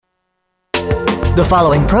The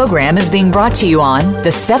following program is being brought to you on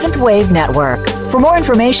the Seventh Wave Network. For more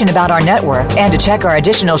information about our network and to check our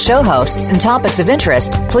additional show hosts and topics of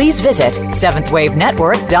interest, please visit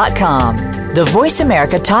seventhwavenetwork.com. The Voice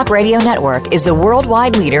America Talk Radio Network is the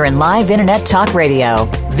worldwide leader in live Internet talk radio.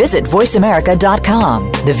 Visit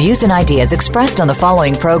voiceamerica.com. The views and ideas expressed on the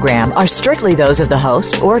following program are strictly those of the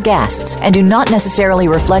host or guests and do not necessarily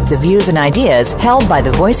reflect the views and ideas held by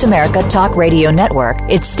the Voice America Talk Radio Network,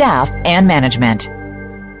 its staff, and management.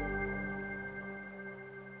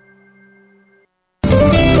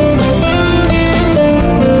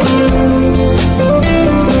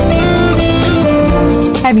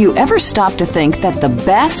 Have you ever stopped to think that the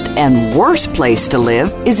best and worst place to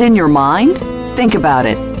live is in your mind? Think about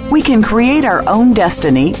it. We can create our own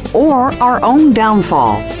destiny or our own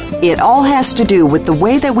downfall. It all has to do with the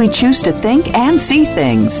way that we choose to think and see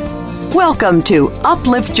things. Welcome to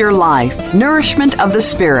Uplift Your Life, Nourishment of the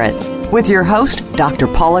Spirit, with your host, Dr.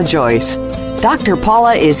 Paula Joyce. Dr.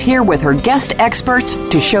 Paula is here with her guest experts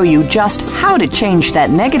to show you just how to change that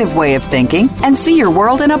negative way of thinking and see your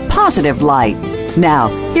world in a positive light. Now,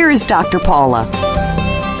 here is Dr. Paula.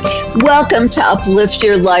 Welcome to Uplift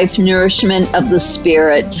Your Life, Nourishment of the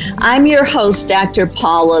Spirit. I'm your host, Dr.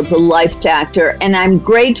 Paula, the Life Doctor, and I'm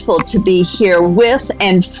grateful to be here with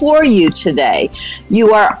and for you today.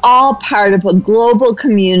 You are all part of a global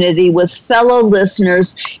community with fellow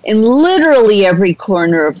listeners in literally every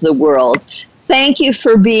corner of the world. Thank you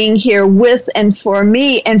for being here with and for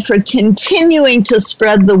me and for continuing to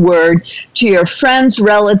spread the word to your friends,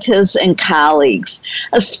 relatives, and colleagues.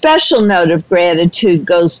 A special note of gratitude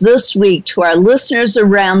goes this week to our listeners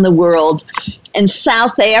around the world in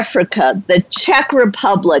South Africa, the Czech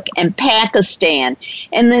Republic, and Pakistan,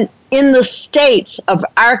 and in the states of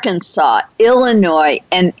Arkansas, Illinois,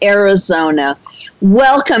 and Arizona.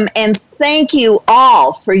 Welcome and thank you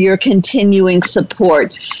all for your continuing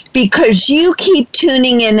support. Because you keep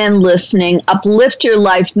tuning in and listening, Uplift Your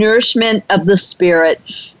Life, Nourishment of the Spirit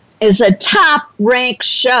is a top-ranked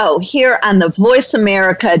show here on the Voice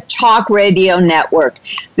America Talk Radio Network,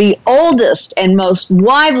 the oldest and most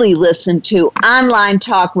widely listened to online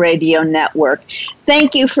talk radio network.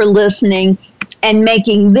 Thank you for listening and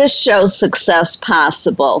making this show's success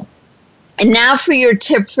possible. And now for your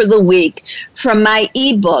tip for the week from my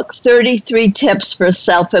ebook, 33 Tips for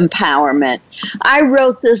Self-Empowerment. I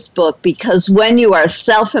wrote this book because when you are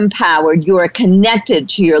self-empowered, you are connected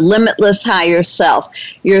to your limitless higher self,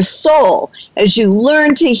 your soul, as you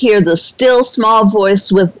learn to hear the still small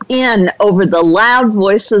voice within over the loud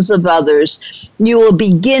voices of others. You will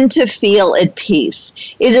begin to feel at peace.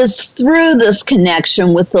 It is through this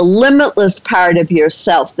connection with the limitless part of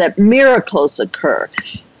yourself that miracles occur,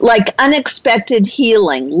 like unexpected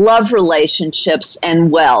healing, love relationships,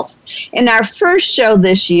 and wealth. In our first show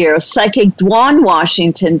this year, psychic Dwan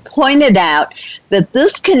Washington pointed out that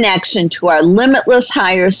this connection to our limitless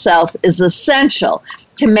higher self is essential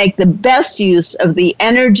to make the best use of the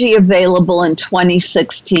energy available in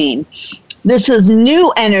 2016. This is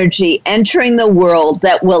new energy entering the world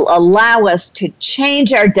that will allow us to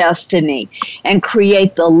change our destiny and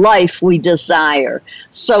create the life we desire.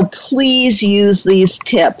 So please use these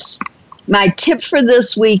tips. My tip for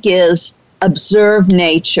this week is observe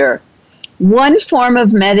nature. One form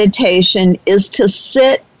of meditation is to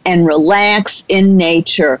sit and relax in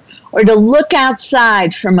nature or to look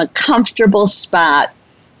outside from a comfortable spot.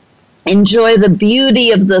 Enjoy the beauty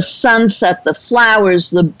of the sunset, the flowers,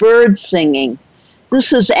 the birds singing.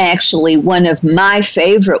 This is actually one of my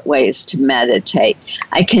favorite ways to meditate.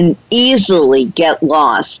 I can easily get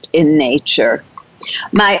lost in nature.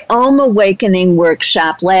 My Om Awakening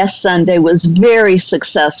workshop last Sunday was very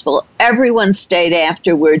successful. Everyone stayed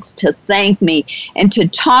afterwards to thank me and to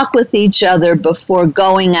talk with each other before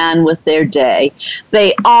going on with their day.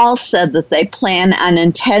 They all said that they plan on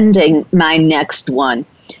attending my next one.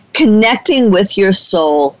 Connecting with your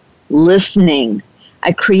soul, listening.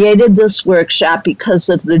 I created this workshop because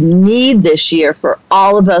of the need this year for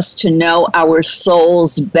all of us to know our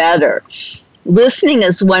souls better. Listening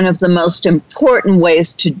is one of the most important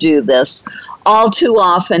ways to do this. All too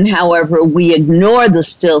often, however, we ignore the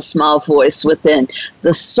still small voice within,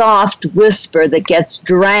 the soft whisper that gets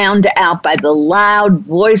drowned out by the loud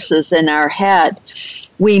voices in our head.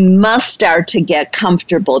 We must start to get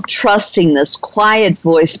comfortable trusting this quiet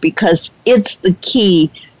voice because it's the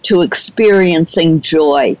key to experiencing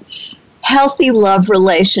joy. Healthy love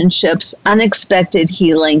relationships, unexpected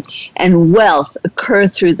healing, and wealth occur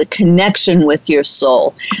through the connection with your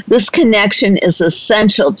soul. This connection is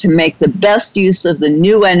essential to make the best use of the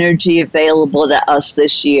new energy available to us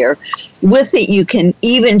this year. With it, you can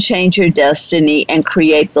even change your destiny and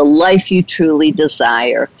create the life you truly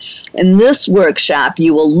desire. In this workshop,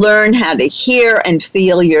 you will learn how to hear and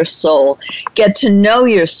feel your soul, get to know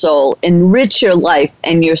your soul, enrich your life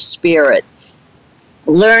and your spirit.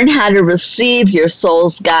 Learn how to receive your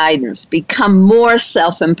soul's guidance, become more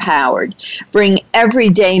self-empowered, bring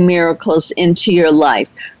everyday miracles into your life,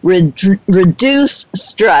 reduce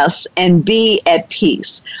stress, and be at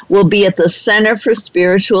peace. We'll be at the Center for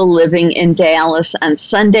Spiritual Living in Dallas on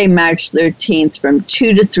Sunday, March 13th from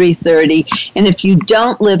 2 to 3:30. And if you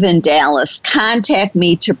don't live in Dallas, contact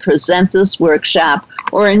me to present this workshop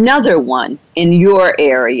or another one in your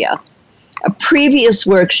area. A previous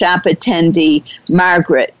workshop attendee,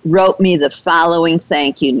 Margaret, wrote me the following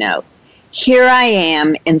thank you note. Here I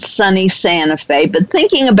am in sunny Santa Fe, but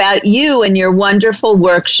thinking about you and your wonderful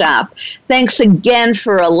workshop. Thanks again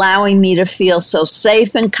for allowing me to feel so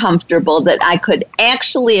safe and comfortable that I could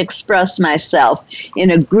actually express myself in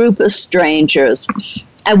a group of strangers.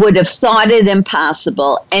 I would have thought it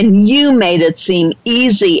impossible, and you made it seem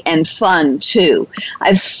easy and fun, too.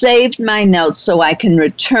 I've saved my notes so I can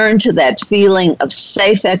return to that feeling of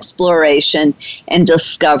safe exploration and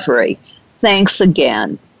discovery. Thanks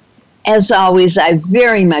again. As always, I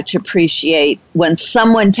very much appreciate when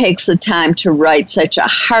someone takes the time to write such a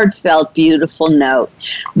heartfelt, beautiful note.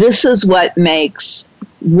 This is what makes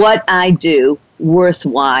what I do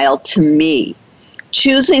worthwhile to me.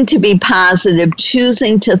 Choosing to be positive,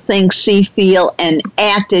 choosing to think, see, feel, and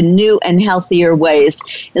act in new and healthier ways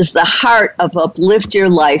is the heart of Uplift Your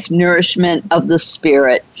Life, Nourishment of the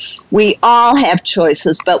Spirit. We all have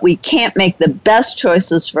choices, but we can't make the best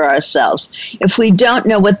choices for ourselves if we don't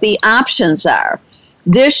know what the options are.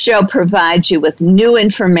 This show provides you with new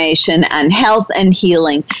information on health and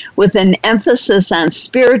healing with an emphasis on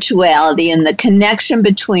spirituality and the connection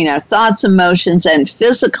between our thoughts, emotions, and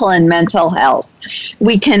physical and mental health.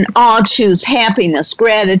 We can all choose happiness,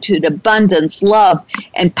 gratitude, abundance, love,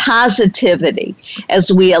 and positivity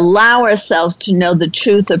as we allow ourselves to know the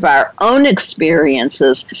truth of our own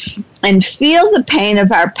experiences and feel the pain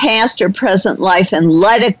of our past or present life and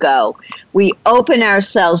let it go. We open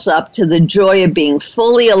ourselves up to the joy of being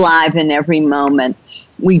fully alive in every moment.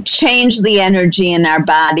 We change the energy in our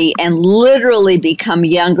body and literally become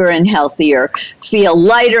younger and healthier, feel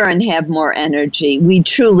lighter and have more energy. We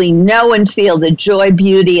truly know and feel the joy,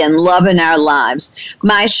 beauty, and love in our lives.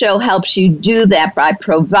 My show helps you do that by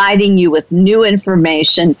providing you with new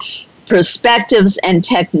information, perspectives and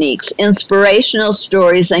techniques, inspirational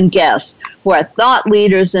stories, and guests who are thought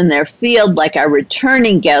leaders in their field, like our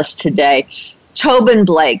returning guest today, Tobin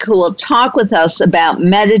Blake, who will talk with us about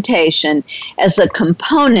meditation as a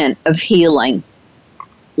component of healing.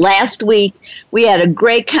 Last week, we had a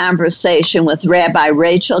great conversation with Rabbi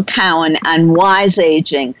Rachel Cowan on wise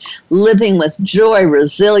aging, living with joy,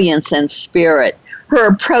 resilience, and spirit. Her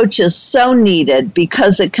approach is so needed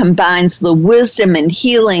because it combines the wisdom and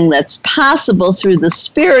healing that's possible through the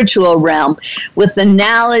spiritual realm with the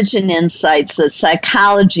knowledge and insights that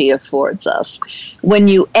psychology affords us. When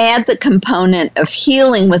you add the component of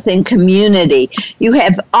healing within community, you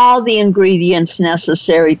have all the ingredients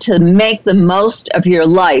necessary to make the most of your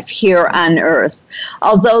life here on earth.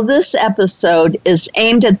 Although this episode is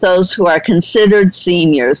aimed at those who are considered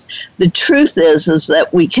seniors, the truth is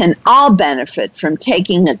that we can all benefit from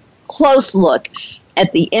taking a close look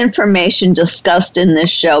at the information discussed in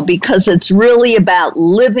this show because it's really about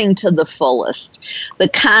living to the fullest. The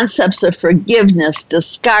concepts of forgiveness,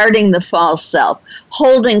 discarding the false self,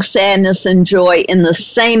 holding sadness and joy in the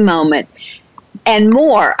same moment, and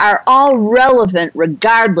more are all relevant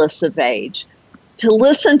regardless of age. To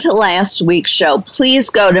listen to last week's show,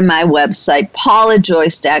 please go to my website,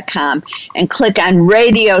 paulajoyce.com, and click on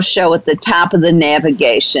Radio Show at the top of the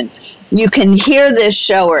navigation. You can hear this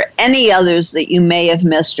show or any others that you may have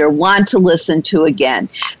missed or want to listen to again.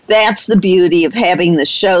 That's the beauty of having the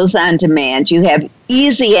shows on demand. You have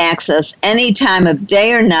easy access any time of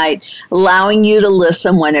day or night, allowing you to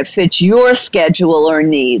listen when it fits your schedule or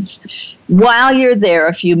needs. While you're there,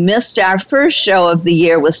 if you missed our first show of the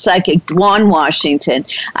year with Psychic Dwan Washington,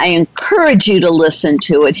 I encourage you to listen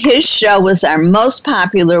to it. His show was our most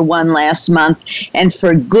popular one last month, and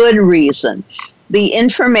for good reason. The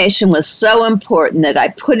information was so important that I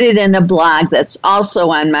put it in a blog that's also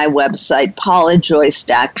on my website,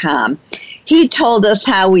 paulajoyce.com. He told us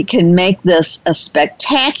how we can make this a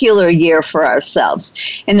spectacular year for ourselves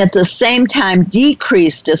and at the same time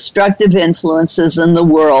decrease destructive influences in the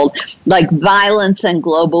world like violence and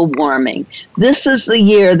global warming. This is the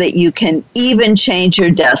year that you can even change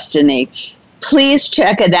your destiny. Please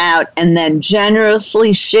check it out and then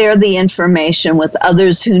generously share the information with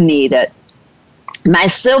others who need it. My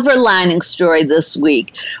silver lining story this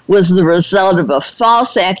week was the result of a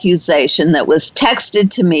false accusation that was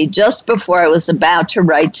texted to me just before I was about to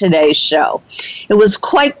write today's show. It was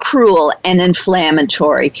quite cruel and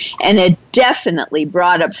inflammatory, and it definitely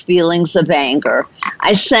brought up feelings of anger.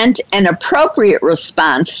 I sent an appropriate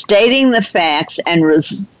response stating the facts and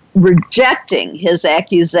rejecting his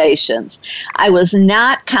accusations. I was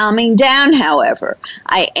not calming down, however.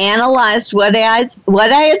 I analyzed what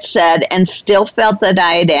I had said and still felt that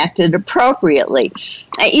I had acted appropriately.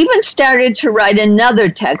 I even started to write another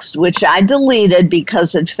text, which I deleted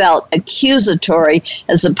because it felt accusatory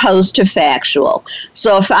as opposed to factual.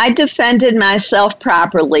 So if I defended myself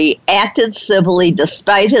properly, acted civilly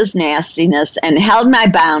despite his nastiness, and held my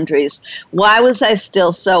boundaries, why was I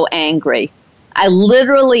still so angry? I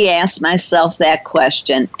literally asked myself that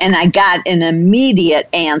question, and I got an immediate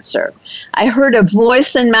answer. I heard a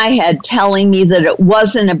voice in my head telling me that it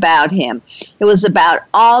wasn't about him. It was about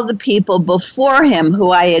all the people before him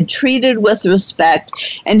who I had treated with respect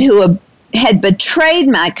and who had betrayed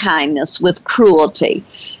my kindness with cruelty.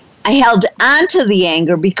 I held on to the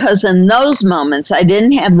anger because in those moments I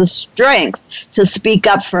didn't have the strength to speak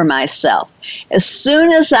up for myself. As soon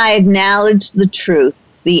as I acknowledged the truth,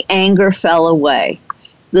 the anger fell away.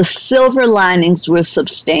 The silver linings were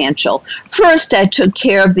substantial. First, I took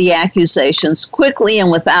care of the accusations quickly and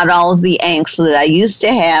without all of the angst that I used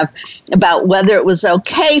to have about whether it was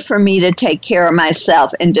okay for me to take care of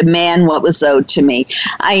myself and demand what was owed to me.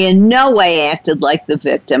 I in no way acted like the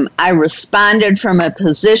victim. I responded from a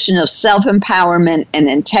position of self-empowerment and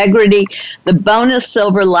integrity. The bonus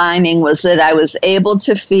silver lining was that I was able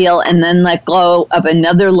to feel and then let go of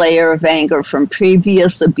another layer of anger from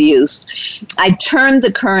previous abuse. I turned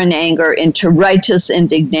the current anger into righteous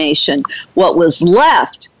indignation. What was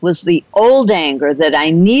left was the old anger that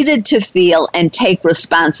I needed to feel and take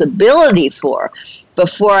responsibility for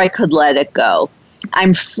before I could let it go.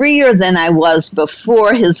 I'm freer than I was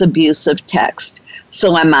before his abusive text.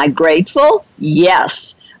 So am I grateful?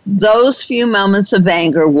 Yes. Those few moments of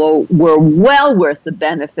anger were well worth the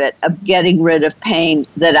benefit of getting rid of pain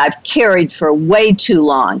that I've carried for way too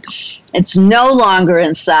long. It's no longer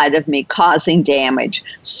inside of me causing damage.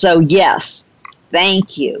 So yes,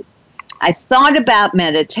 thank you. I thought about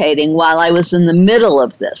meditating while I was in the middle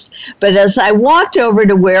of this, but as I walked over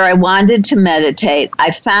to where I wanted to meditate,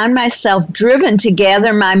 I found myself driven to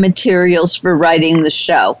gather my materials for writing the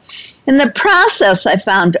show. In the process, I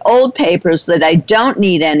found old papers that I don't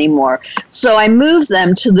need anymore, so I moved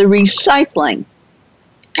them to the recycling.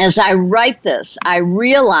 As I write this, I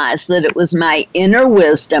realize that it was my inner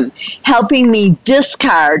wisdom helping me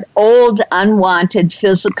discard old, unwanted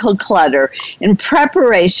physical clutter in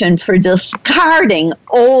preparation for discarding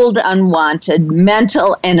old, unwanted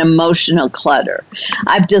mental and emotional clutter.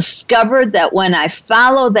 I've discovered that when I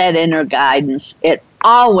follow that inner guidance, it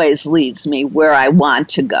always leads me where I want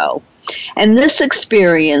to go. And this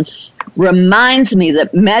experience reminds me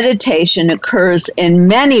that meditation occurs in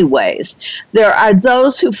many ways. There are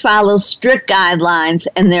those who follow strict guidelines,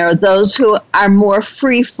 and there are those who are more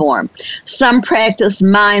free-form. Some practice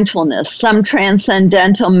mindfulness, some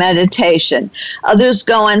transcendental meditation. Others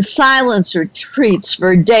go on silence retreats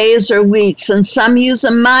for days or weeks, and some use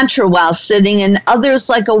a mantra while sitting, and others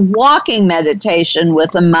like a walking meditation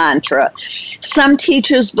with a mantra. Some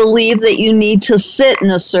teachers believe that you need to sit in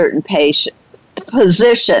a certain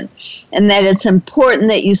position and that it's important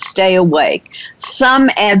that you stay awake. Some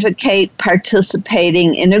advocate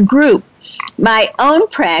participating in a group. My own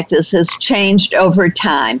practice has changed over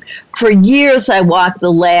time. For years, I walked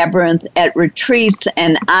the labyrinth at retreats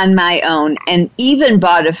and on my own, and even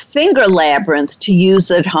bought a finger labyrinth to use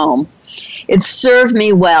at home. It served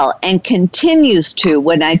me well and continues to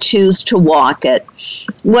when I choose to walk it.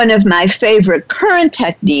 One of my favorite current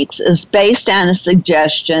techniques is based on a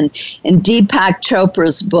suggestion in Deepak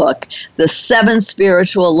Chopra's book, The 7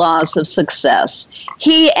 Spiritual Laws of Success.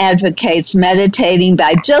 He advocates meditating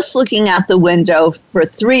by just looking out the window for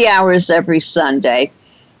 3 hours every Sunday.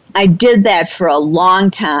 I did that for a long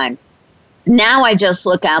time. Now I just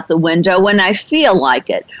look out the window when I feel like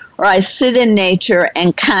it, or I sit in nature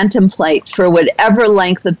and contemplate for whatever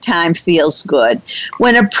length of time feels good.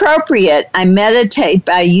 When appropriate, I meditate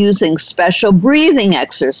by using special breathing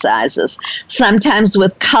exercises, sometimes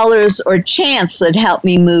with colors or chants that help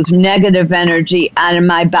me move negative energy out of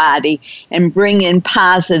my body and bring in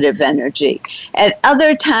positive energy. At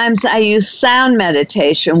other times, I use sound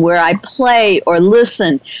meditation where I play or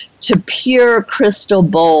listen to pure crystal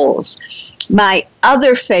bowls. My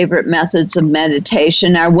other favorite methods of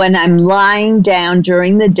meditation are when I'm lying down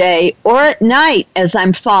during the day or at night as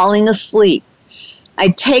I'm falling asleep. I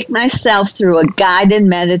take myself through a guided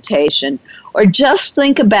meditation or just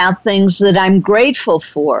think about things that I'm grateful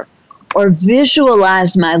for or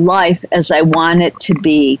visualize my life as I want it to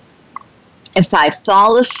be. If I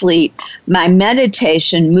fall asleep, my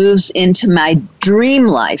meditation moves into my dream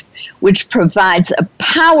life, which provides a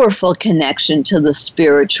powerful connection to the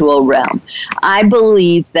spiritual realm. I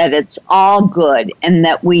believe that it's all good and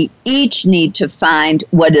that we each need to find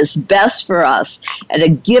what is best for us at a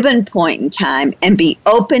given point in time and be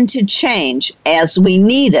open to change as we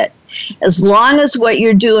need it. As long as what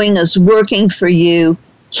you're doing is working for you,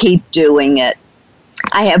 keep doing it.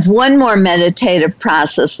 I have one more meditative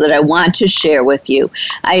process that I want to share with you.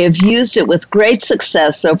 I have used it with great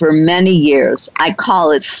success over many years. I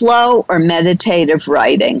call it flow or meditative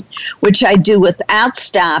writing, which I do without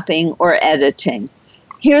stopping or editing.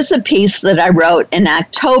 Here's a piece that I wrote in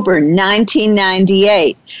October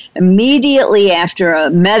 1998, immediately after a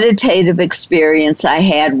meditative experience I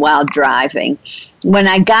had while driving. When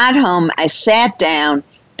I got home, I sat down,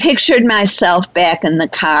 pictured myself back in the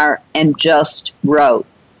car, and just wrote.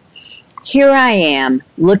 Here I am,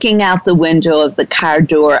 looking out the window of the car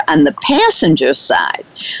door on the passenger side.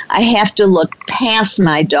 I have to look past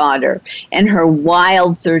my daughter and her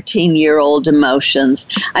wild 13-year-old emotions.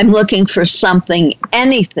 I'm looking for something,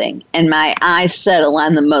 anything, and my eyes settle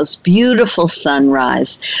on the most beautiful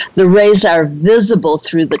sunrise. The rays are visible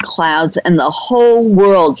through the clouds, and the whole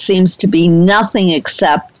world seems to be nothing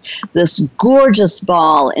except this gorgeous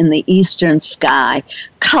ball in the eastern sky.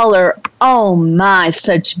 Color, oh my,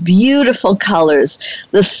 such beautiful colors.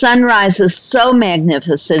 The sunrise is so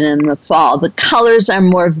magnificent in the fall. The colors are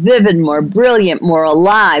more vivid, more brilliant, more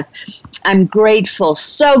alive. I'm grateful,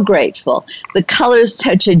 so grateful. The colors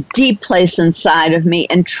touch a deep place inside of me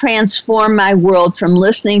and transform my world from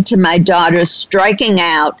listening to my daughter striking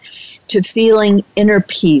out to feeling inner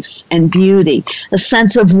peace and beauty, a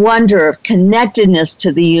sense of wonder, of connectedness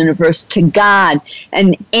to the universe, to God,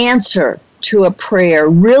 an answer to a prayer,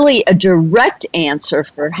 really a direct answer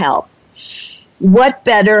for help. What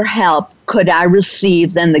better help could I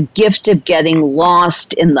receive than the gift of getting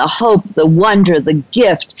lost in the hope, the wonder, the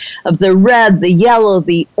gift of the red, the yellow,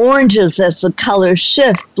 the oranges as the colors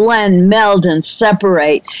shift, blend, meld, and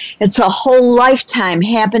separate. It's a whole lifetime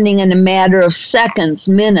happening in a matter of seconds,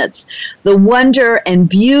 minutes. The wonder and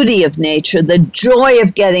beauty of nature, the joy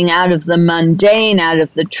of getting out of the mundane, out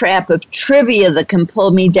of the trap of trivia that can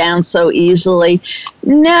pull me down so easily.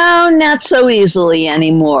 No, not so easily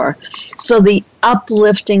anymore. So the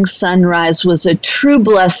uplifting sunrise was a true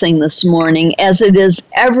blessing this morning, as it is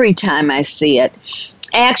every time I see it.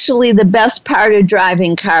 Actually, the best part of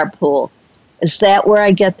driving carpool is that where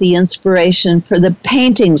I get the inspiration for the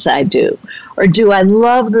paintings I do. Or do I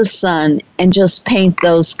love the sun and just paint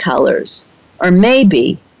those colors? Or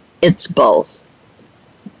maybe it's both.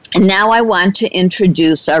 And now I want to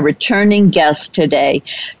introduce our returning guest today,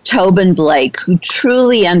 Tobin Blake, who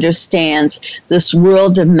truly understands this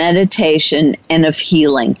world of meditation and of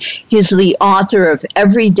healing. He's the author of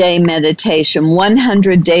Everyday Meditation,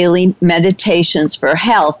 100 Daily Meditations for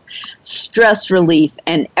Health, Stress Relief,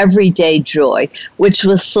 and Everyday Joy, which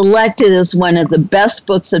was selected as one of the best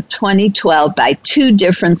books of 2012 by 2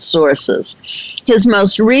 different sources. His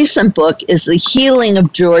most recent book is The Healing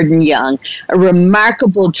of Jordan Young, a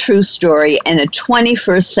remarkable true story and a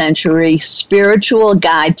 21st century spiritual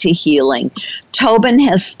guide to healing. Tobin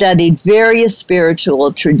has studied various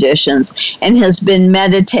spiritual traditions and has been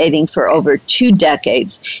meditating for over 2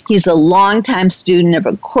 decades. He's a longtime student of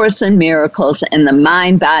A Course in Miracles and the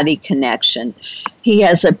Mind-Body Connection. He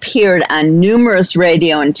has appeared on numerous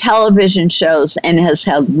radio and television shows and has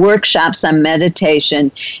held workshops on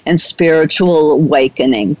meditation and spiritual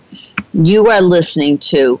awakening. You are listening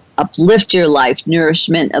to Uplift Your Life,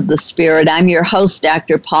 Nourishment of the Spirit. I'm your host,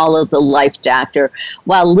 Dr. Paula, the Life Doctor.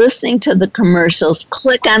 While listening to the commercials,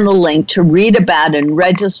 click on the link to read about and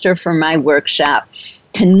register for my workshop,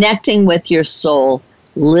 Connecting with Your Soul,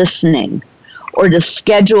 Listening, or to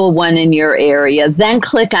schedule one in your area. Then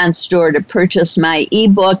click on store to purchase my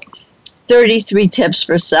ebook, 33 tips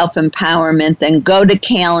for self-empowerment, then go to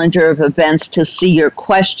calendar of events to see your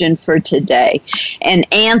question for today and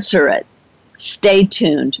answer it. Stay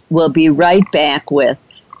tuned. We'll be right back with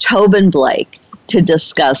Tobin Blake to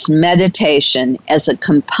discuss meditation as a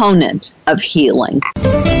component of healing.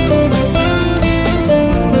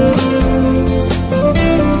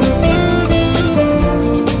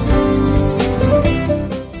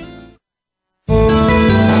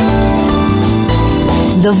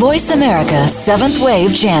 The Voice America Seventh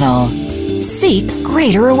Wave Channel. Seek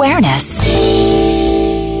greater awareness.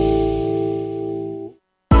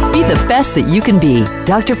 Be the best that you can be.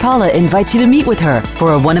 Dr. Paula invites you to meet with her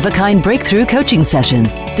for a one-of-a-kind breakthrough coaching session.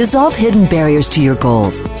 Dissolve hidden barriers to your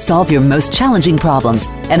goals, solve your most challenging problems,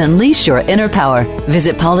 and unleash your inner power.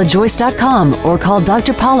 Visit paulajoyce.com or call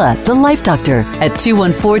Dr. Paula, the Life Doctor, at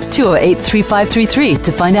 214-208-3533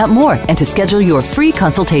 to find out more and to schedule your free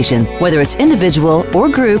consultation. Whether it's individual or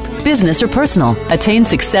group, business or personal, attain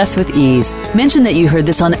success with ease. Mention that you heard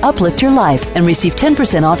this on Uplift Your Life and receive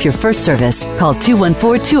 10% off your first service. Call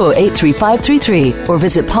 214-208-3533 or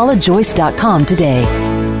visit paulajoyce.com today.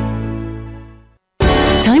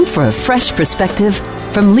 Time for a fresh perspective.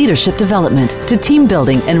 From leadership development to team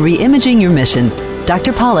building and re-imaging your mission,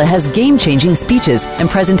 Dr. Paula has game-changing speeches and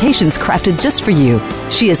presentations crafted just for you.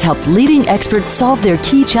 She has helped leading experts solve their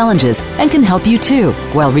key challenges and can help you too,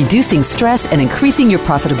 while reducing stress and increasing your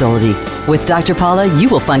profitability. With Dr. Paula, you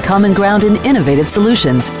will find common ground and innovative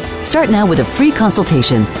solutions. Start now with a free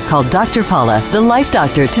consultation. Call Dr. Paula, the Life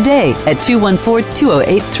Doctor, today at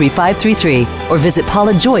 214-208-3533 or visit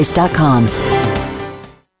paulajoyce.com.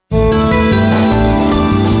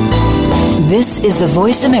 This is the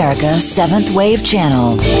Voice America Seventh Wave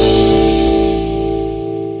Channel.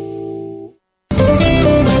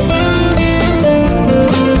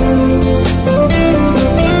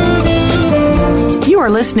 You are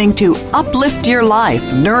listening to Uplift Your Life,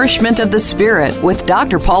 Nourishment of the Spirit with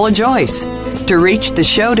Dr. Paula Joyce. To reach the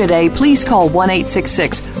show today, please call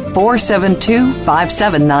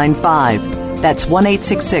 1-866-472-5795. That's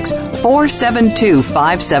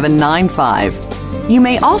 1-866-472-5795. You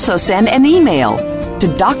may also send an email to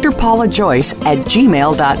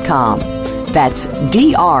drpaulajoyce@gmail.com. That's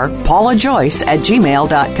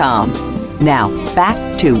drpaulajoyce@gmail.com. Now, back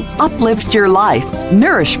to Uplift Your Life,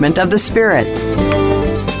 Nourishment of the Spirit.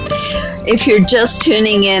 If you're just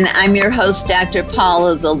tuning in, I'm your host, Dr.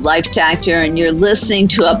 Paula, the Life Doctor, and you're listening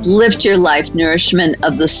to Uplift Your Life, Nourishment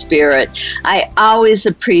of the Spirit. I always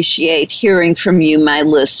appreciate hearing from you, my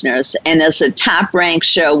listeners. And as a top-ranked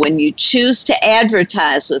show, when you choose to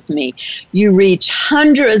advertise with me, you reach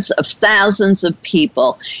hundreds of thousands of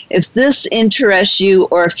people. If this interests you,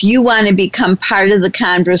 or if you want to become part of the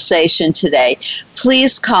conversation today,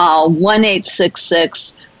 please call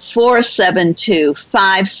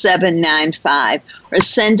 1-866-472-5795 or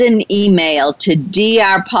send an email to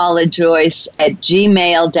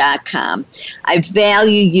drpaulajoyce@gmail.com. I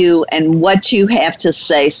value you and what you have to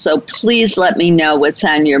say, so please let me know what's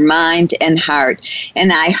on your mind and heart.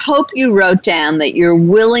 And I hope you wrote down that you're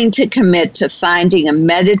willing to commit to finding a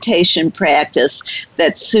meditation practice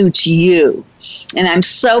that suits you. And I'm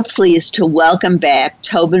so pleased to welcome back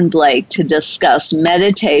Tobin Blake to discuss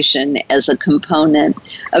meditation as a component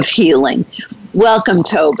of healing. Welcome,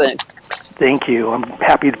 Tobin. Thank you. I'm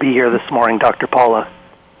happy to be here this morning, Dr. Paula.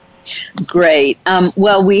 Great.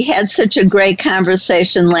 Well, we had such a great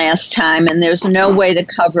conversation last time, and there's no way to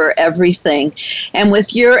cover everything. And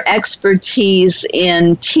with your expertise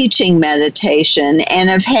in teaching meditation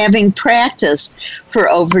and of having practiced for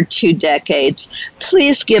over 2 decades,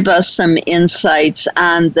 please give us some insights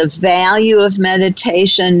on the value of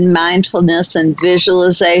meditation, mindfulness, and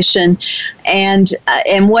visualization, and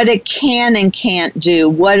what it can and can't do.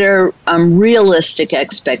 What are realistic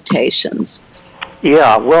expectations?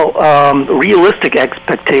 Yeah, well, realistic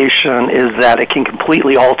expectation is that it can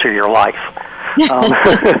completely alter your life.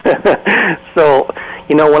 So,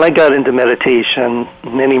 when I got into meditation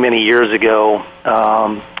many, many years ago,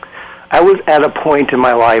 I was at a point in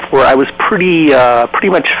my life where I was pretty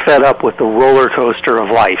much fed up with the roller coaster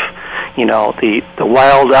of life, the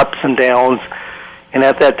wild ups and downs. And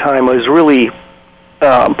at that time, I was really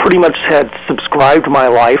pretty much had subscribed my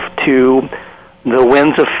life to the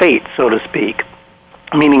winds of fate, so to speak.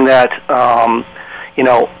 Meaning that,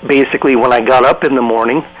 basically when I got up in the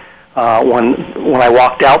morning, when I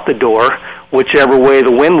walked out the door, whichever way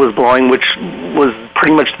the wind was blowing, which was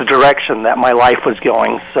pretty much the direction that my life was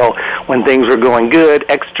going. So when things were going good,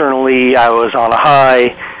 externally I was on a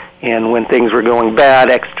high, and when things were going bad,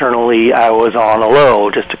 externally I was on a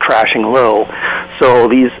low, just a crashing low. So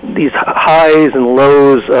these highs and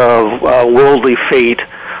lows of worldly fate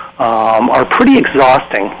are pretty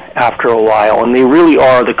exhausting after a while, and they really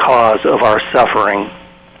are the cause of our suffering.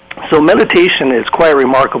 So meditation is quite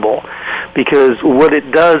remarkable because what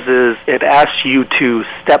it does is it asks you to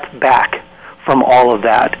step back from all of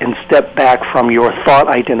that and step back from your thought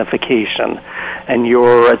identification and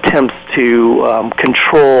your attempts to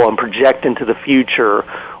control and project into the future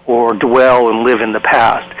or dwell and live in the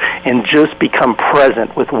past, and just become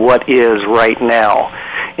present with what is right now.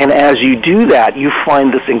 And as you do that, you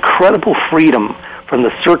find this incredible freedom from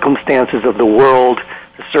the circumstances of the world,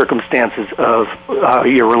 the circumstances of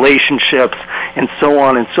your relationships, and so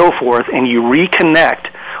on and so forth, and you reconnect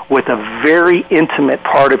with a very intimate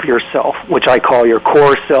part of yourself, which I call your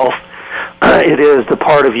core self. It is the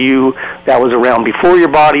part of you that was around before your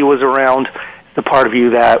body was around, the part of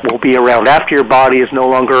you that will be around after your body is no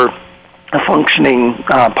longer a functioning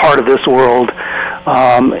part of this world,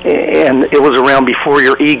 and it was around before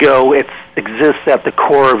your ego. It exists at the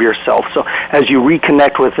core of yourself. So as you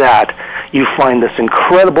reconnect with that, you find this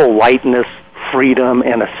incredible lightness, freedom,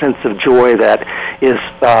 and a sense of joy that is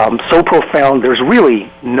so profound. There's really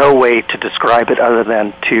no way to describe it other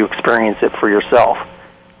than to experience it for yourself.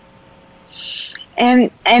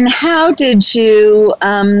 And how did you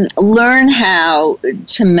learn how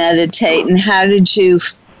to meditate, and how did you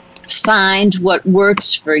find what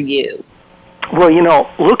works for you? Well,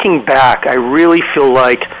 looking back, I really feel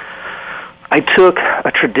like I took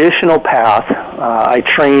a traditional path. I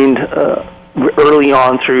trained early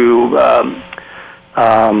on through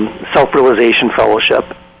Self-Realization Fellowship.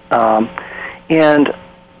 And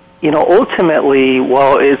ultimately,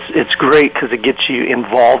 while it's great because it gets you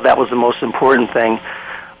involved, that was the most important thing.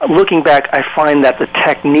 Looking back, I find that the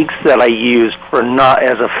techniques that I used were not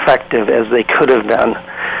as effective as they could have been.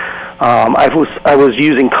 I was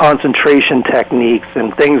using concentration techniques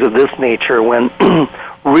and things of this nature when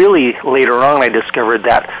really later on I discovered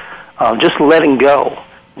that just letting go,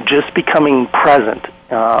 just becoming present,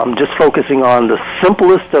 just focusing on the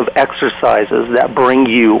simplest of exercises that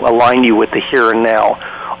align you with the here and now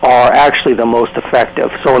are actually the most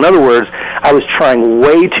effective. So in other words, I was trying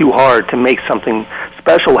way too hard to make something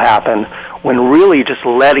special happen when really just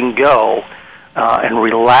letting go and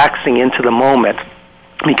relaxing into the moment,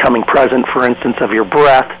 becoming present, for instance, of your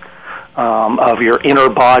breath, of your inner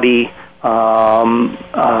body,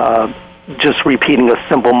 just repeating a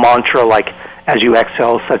simple mantra like as you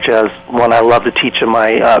exhale, such as one I love to teach in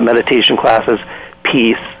my meditation classes,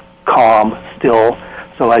 peace, calm, still.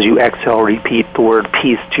 So as you exhale, repeat the word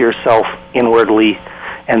peace to yourself inwardly,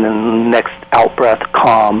 and then the next out-breath,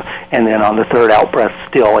 calm, and then on the third out-breath,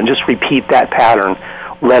 still. And just repeat that pattern,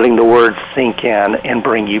 letting the words sink in and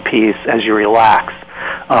bring you peace as you relax.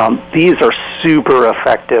 These are super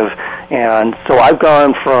effective, and so I've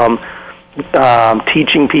gone from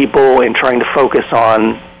teaching people and trying to focus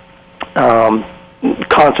on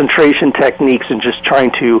concentration techniques and just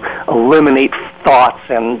trying to eliminate thoughts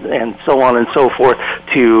and so on and so forth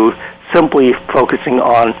to simply focusing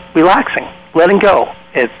on relaxing, letting go.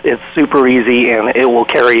 It's super easy, and it will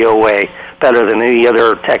carry you away better than any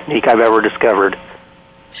other technique I've ever discovered.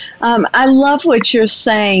 I love what you're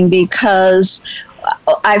saying, because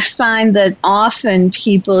I find that often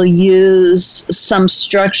people use some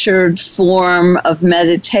structured form of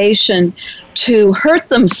meditation to hurt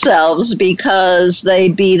themselves because they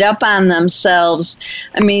beat up on themselves.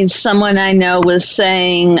 I mean, someone I know was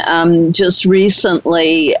saying just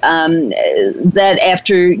recently that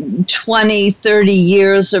after 20, 30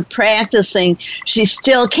 years of practicing, she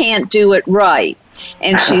still can't do it right.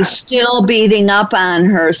 And she's still beating up on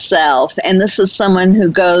herself. And this is someone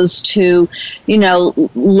who goes to,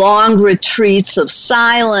 long retreats of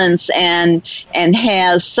silence and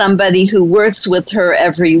has somebody who works with her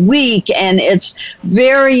every week. And it's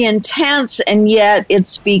very intense, and yet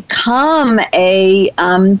it's become a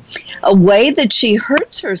way that she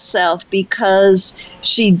hurts herself because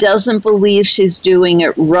she doesn't believe she's doing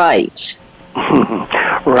it right.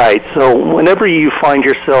 Right. So whenever you find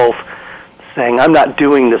yourself saying, I'm not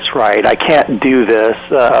doing this right, I can't do this,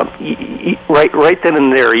 right then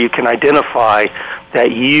and there you can identify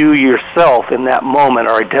that you yourself in that moment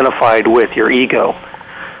are identified with your ego.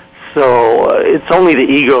 So it's only the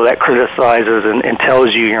ego that criticizes and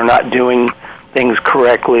tells you you're not doing things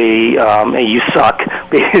correctly, and you suck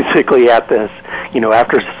basically at this.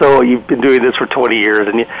 You've been doing this for 20 years,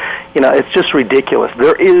 and it's just ridiculous.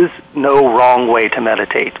 There is no wrong way to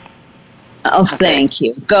meditate. Oh, thank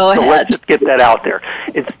you. Go ahead. So let's just get that out there.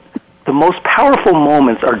 It's the most powerful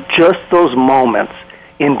moments are just those moments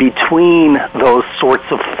in between those sorts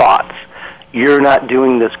of thoughts. You're not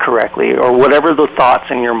doing this correctly, or whatever the thoughts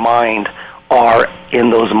in your mind are in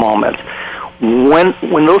those moments.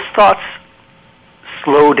 when those thoughts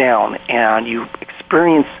slow down and you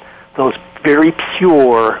experience those very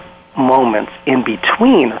pure moments in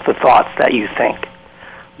between the thoughts that you think,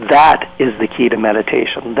 that is the key to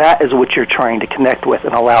meditation. That is what you're trying to connect with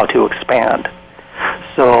and allow to expand.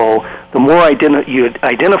 So the more you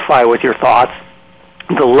identify with your thoughts,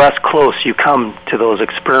 the less close you come to those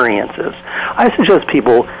experiences. I suggest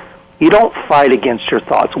people, you don't fight against your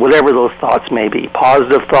thoughts, whatever those thoughts may be.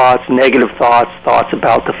 Positive thoughts, negative thoughts, thoughts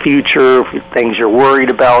about the future, things you're worried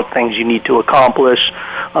about, things you need to accomplish,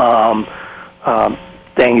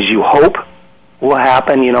 things you hope will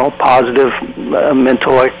happen, positive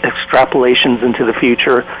mental extrapolations into the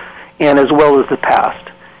future, and as well as the past.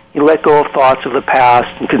 You let go of thoughts of the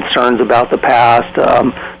past and concerns about the past,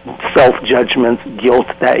 self-judgments, guilt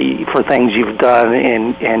for things you've done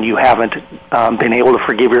and you haven't been able to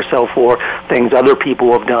forgive yourself for, things other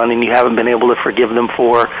people have done and you haven't been able to forgive them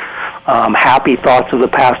for, happy thoughts of the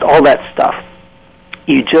past, all that stuff.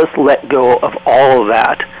 You just let go of all of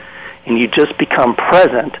that and you just become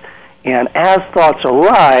present. And as thoughts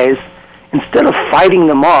arise, instead of fighting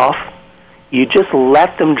them off, you just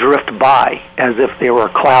let them drift by as if they were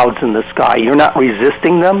clouds in the sky. You're not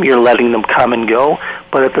resisting them. You're letting them come and go.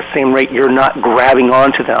 But at the same rate, you're not grabbing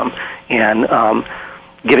onto them and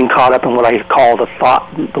getting caught up in what I call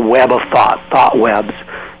the web of thought webs,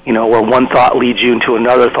 where one thought leads you into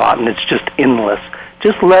another thought, and it's just endless.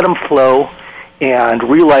 Just let them flow and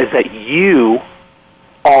realize that you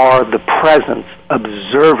are the presence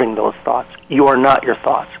observing those thoughts. You are not your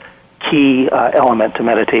thoughts. Key element to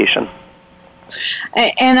meditation.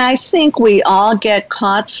 And I think we all get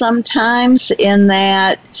caught sometimes in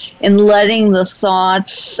letting the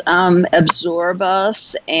thoughts absorb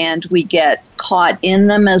us, and we get caught in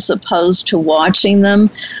them as opposed to watching them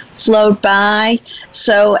float by.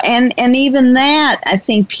 So, and even that, I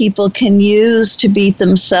think people can use to beat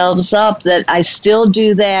themselves up, that I still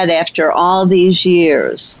do that after all these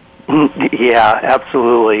years. Yeah,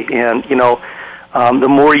 absolutely. And, the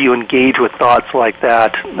more you engage with thoughts like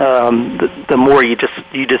that, the more you just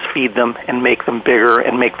feed them and make them bigger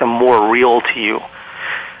and make them more real to you.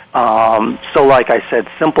 So like I said,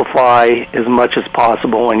 simplify as much as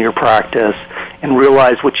possible in your practice and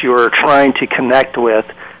realize what you are trying to connect with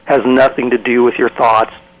has nothing to do with your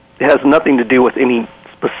thoughts. It has nothing to do with any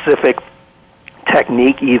specific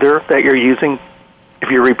technique either that you're using. If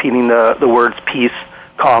you're repeating the words peace,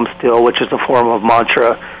 calm, still, which is a form of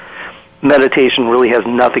mantra, meditation really has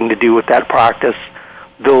nothing to do with that practice.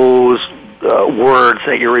 Those words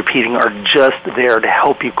that you're repeating are just there to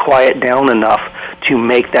help you quiet down enough to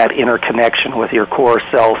make that inner connection with your core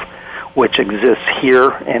self, which exists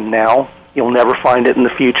here and now. You'll never find it in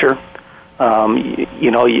the future.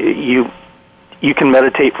 You can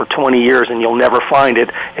meditate for 20 years and you'll never find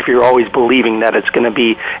it if you're always believing that it's going to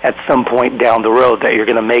be at some point down the road that you're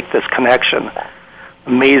going to make this connection.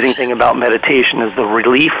 Amazing thing about meditation is the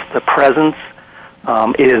relief, the presence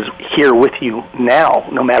is here with you now,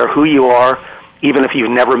 no matter who you are. Even if you've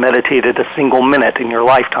never meditated a single minute in your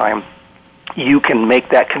lifetime, you can make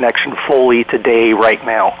that connection fully today, right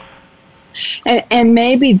now. And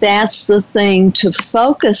maybe that's the thing to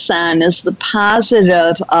focus on, is the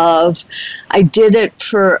positive of, I did it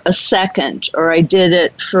for a second, or I did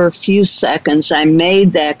it for a few seconds. I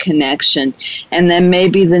made that connection. And then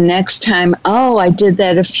maybe the next time, I did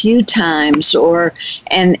that a few times,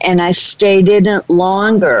 and I stayed in it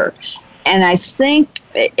longer. And I think,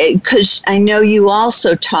 because I know you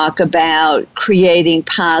also talk about creating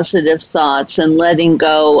positive thoughts and letting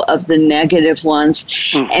go of the negative ones.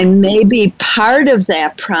 Mm-hmm. And maybe part of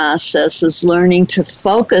that process is learning to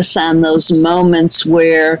focus on those moments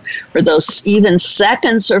or those even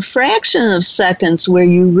seconds or fraction of seconds where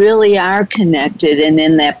you really are connected and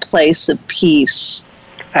in that place of peace.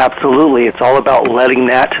 Absolutely. It's all about letting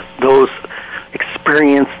those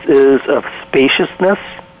experiences of spaciousness,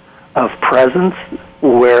 of presence,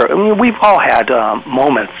 where, we've all had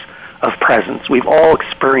moments of presence. We've all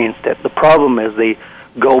experienced it. The problem is they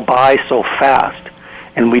go by so fast,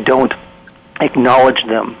 and we don't acknowledge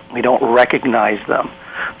them. We don't recognize them.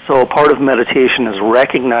 So part of meditation is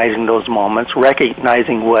recognizing those moments,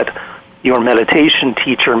 recognizing what your meditation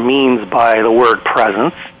teacher means by the word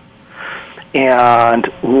presence.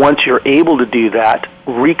 And once you're able to do that,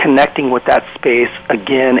 reconnecting with that space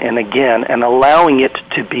again and again and allowing it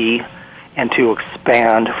to be and to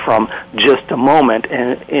expand from just a moment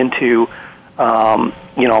into,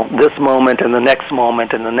 this moment and the next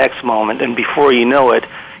moment and the next moment. And before you know it,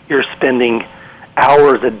 you're spending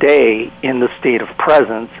hours a day in the state of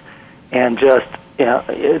presence and just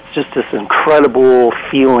it's just this incredible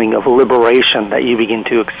feeling of liberation that you begin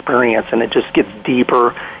to experience, and it just gets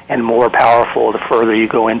deeper and more powerful the further you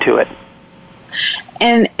go into it.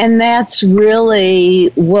 And that's really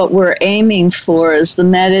what we're aiming for, is the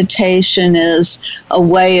meditation is a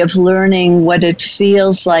way of learning what it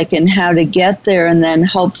feels like and how to get there, and then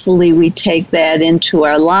hopefully we take that into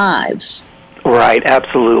our lives. Right,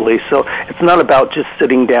 absolutely. So it's not about just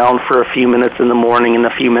sitting down for a few minutes in the morning and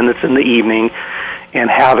a few minutes in the evening and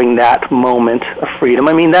having that moment of freedom.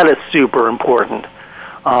 I mean, that is super important.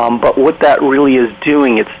 But what that really is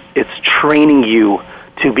doing, it's training you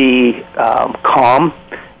to be calm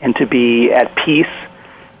and to be at peace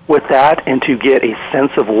with that, and to get a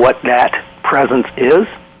sense of what that presence is,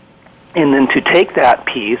 and then to take that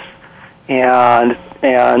peace and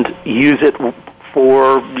use it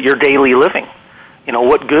for your daily living. You know,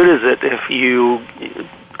 what good is it if you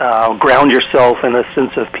ground yourself in a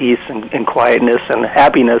sense of peace and quietness and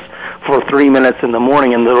happiness for 3 minutes in the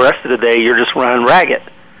morning, and the rest of the day you're just running ragged?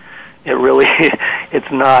 It really,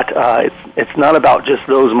 it's not about just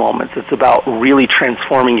those moments. It's about really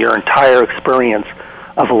transforming your entire experience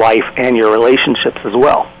of life and your relationships as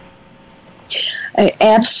well.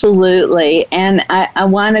 Absolutely. And I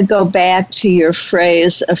want to go back to your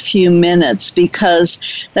phrase, a few minutes,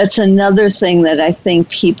 because that's another thing that I think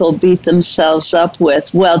people beat themselves up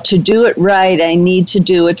with. Well, to do it right, I need to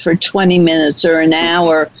do it for 20 minutes or an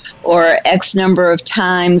hour or X number of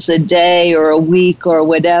times a day or a week or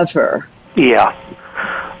whatever. Yeah.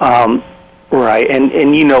 Right.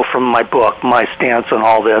 And you know from my book, my stance on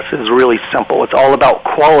all this is really simple. It's all about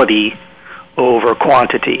quality over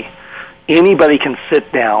quantity. Anybody can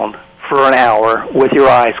sit down for an hour with your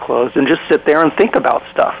eyes closed and just sit there and think about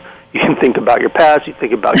stuff. You can think about your past, you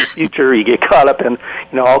think about your future, you get caught up in,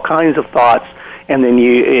 all kinds of thoughts, and then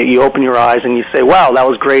you open your eyes and you say, wow, that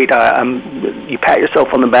was great. You pat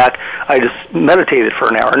yourself on the back. I just meditated for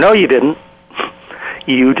an hour. No, you didn't.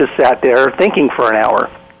 You just sat there thinking for an hour.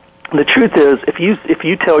 The truth is, if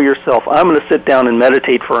you tell yourself, I'm going to sit down and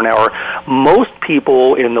meditate for an hour, most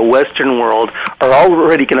people in the Western world are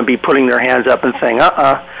already going to be putting their hands up and saying,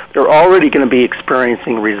 they're already going to be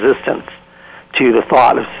experiencing resistance to the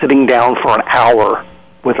thought of sitting down for an hour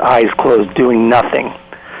with eyes closed doing nothing.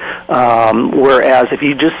 Whereas if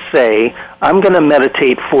you just say, I'm going to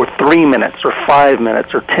meditate for 3 minutes or 5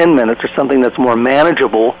 minutes or 10 minutes or something that's more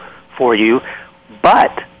manageable for you,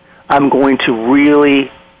 but I'm going to really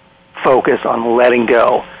focus on letting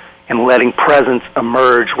go and letting presence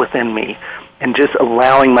emerge within me and just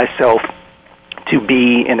allowing myself to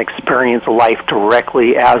be and experience life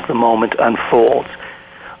directly as the moment unfolds.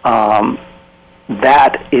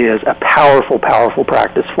 That is a powerful, powerful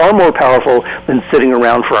practice, far more powerful than sitting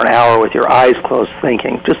around for an hour with your eyes closed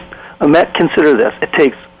thinking. Just consider this. It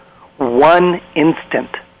takes one instant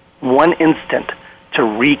to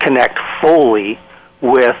reconnect fully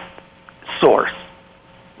with Source.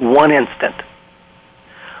 One instant.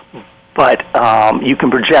 But you can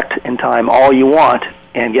project in time all you want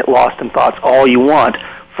and get lost in thoughts all you want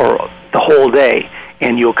for the whole day,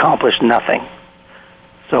 and you accomplish nothing.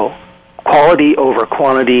 So quality over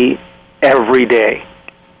quantity every day.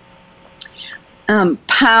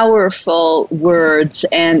 Powerful words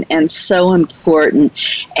and so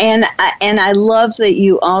important. And I love that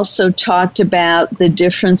you also talked about the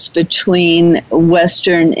difference between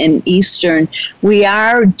Western and Eastern. We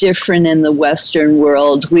are different in the Western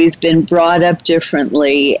world. We've been brought up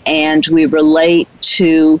differently, and we relate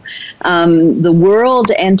to the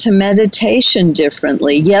world and to meditation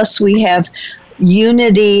differently. Yes, we have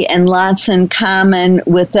unity and lots in common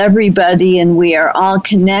with everybody, and we are all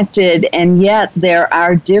connected, and yet there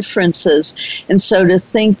are differences. And so to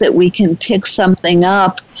think that we can pick something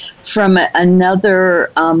up from another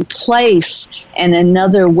place and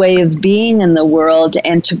another way of being in the world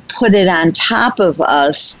and to put it on top of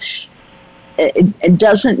us, it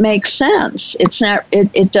doesn't make sense. It's not.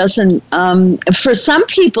 It doesn't. For some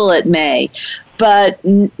people, it may, but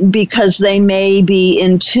because they may be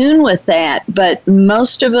in tune with that, but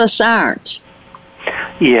most of us aren't.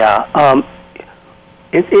 Yeah,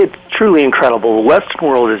 it's truly incredible. The Western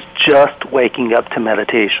world is just waking up to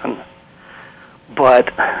meditation,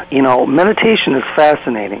 but meditation is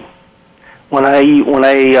fascinating. When I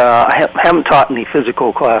haven't taught any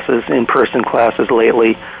physical classes, in-person classes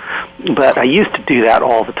lately, but I used to do that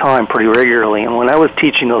all the time pretty regularly. And when I was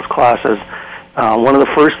teaching those classes, one of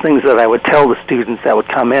the first things that I would tell the students that would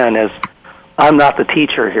come in is, I'm not the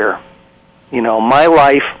teacher here. My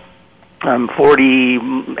life, I'm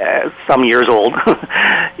 40-some years old,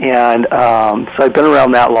 and so I've been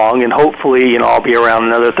around that long, and hopefully, I'll be around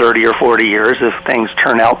another 30 or 40 years if things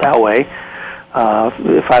turn out that way.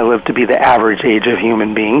 if I live to be the average age of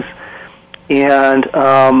human beings. And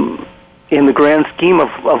in the grand scheme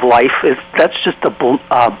of life, that's just a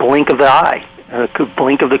blink of the eye, a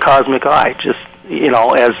blink of the cosmic eye. Just,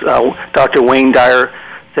 as Dr. Wayne Dyer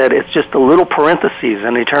said, it's just a little parentheses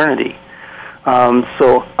in eternity.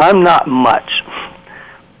 So I'm not much.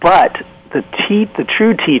 But the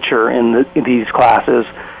true teacher in these classes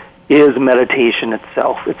is meditation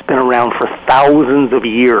itself. It's been around for thousands of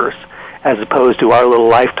years as opposed to our little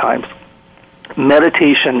lifetimes.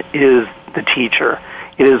 Meditation is the teacher.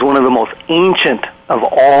 It is one of the most ancient of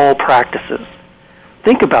all practices.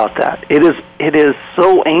 Think about that. It is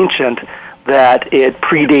so ancient that it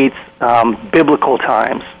predates biblical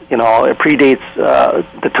times. It predates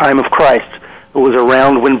the time of Christ. It was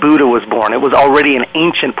around when Buddha was born. It was already an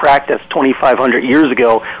ancient practice 2,500 years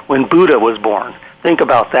ago when Buddha was born. Think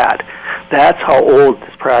about that. That's how old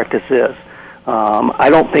this practice is. I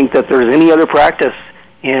don't think that there's any other practice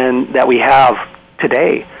that we have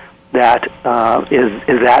today that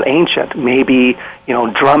is that ancient. Maybe,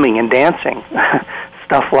 drumming and dancing,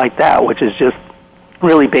 stuff like that, which is just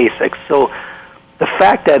really basic. So the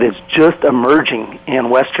fact that it's just emerging in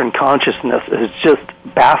Western consciousness is just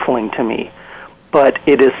baffling to me. But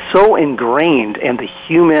it is so ingrained in the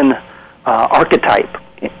human archetype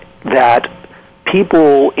that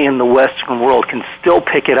people in the Western world can still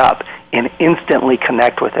pick it up and instantly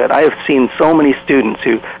connect with it. I have seen so many students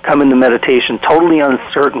who come into meditation totally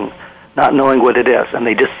uncertain, not knowing what it is, and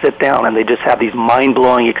they just sit down and they just have these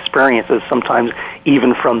mind-blowing experiences, sometimes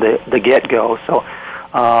even from the get-go. So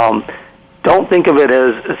don't think of it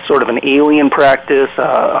as sort of an alien practice,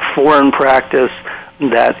 a foreign practice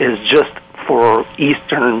that is just for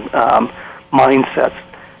Eastern mindsets.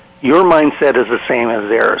 Your mindset is the same as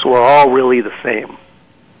theirs. We're all really the same.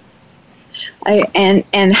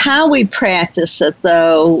 And how we practice it,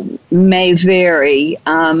 though, may vary.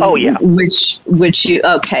 Which you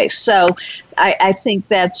okay? So I think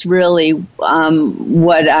that's really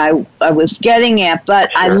what I was getting at.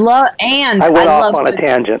 But sure. I went off on a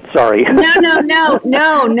tangent. Sorry.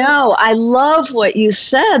 No. I love what you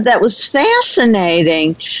said. That was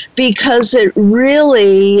fascinating because it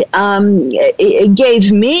really it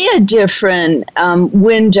gave me a different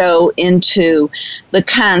window into the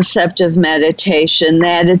concept of meditation,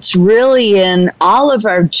 that it's really in all of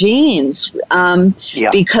our genes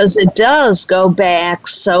because it does go back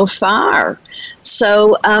so far.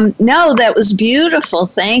 So, no, that was beautiful.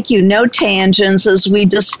 Thank you. No tangents, as we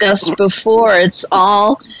discussed before. It's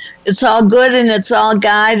all good, and it's all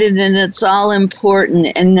guided, and it's all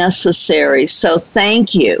important and necessary. So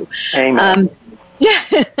thank you. Amen.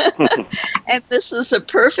 And this is a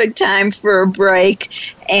perfect time for a break.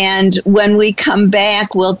 And when we come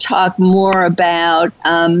back, we'll talk more about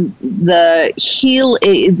the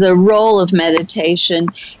role of meditation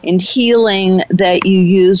in healing that you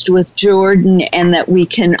used with Jordan and that we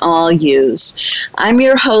can all use. I'm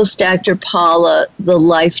your host, Dr. Paula, the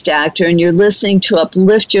Life Doctor, and you're listening to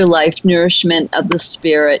Uplift Your Life, Nourishment of the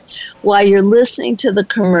Spirit. While you're listening to the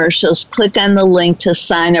commercials, click on the link to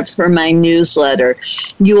sign up for my newsletter.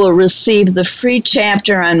 You will receive the free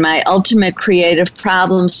chapter on my ultimate creative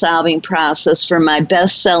problem-solving process for my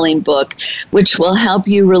best-selling book, which will help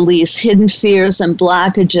you release hidden fears and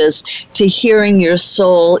blockages to hearing your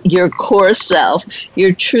soul, your core self,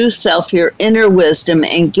 your true self, your inner wisdom,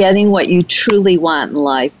 and getting what you truly want in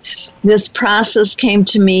life. This process came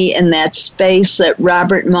to me in that space that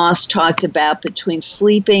Robert Moss talked about between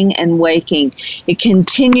sleeping and waking. It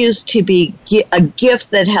continues to be a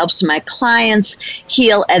gift that helps my clients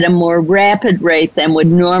heal at a more rapid rate than would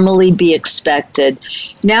normally be expected.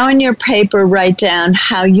 Now in your paper, write down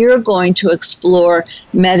how you're going to explore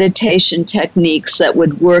meditation techniques that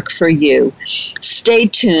would work for you. Stay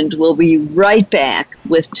tuned. We'll be right back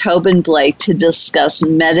with Tobin Blake to discuss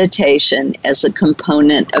meditation as a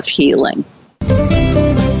component of healing.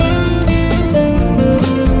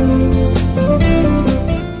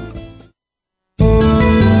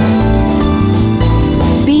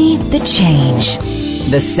 Be the change.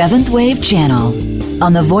 The Seventh Wave Channel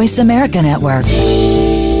on the Voice America Network.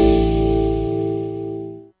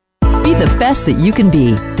 Be the best that you can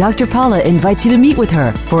be. Dr. Paula invites you to meet with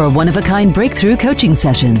her for a one-of-a-kind breakthrough coaching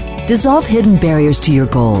session. Dissolve hidden barriers to your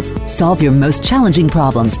goals, solve your most challenging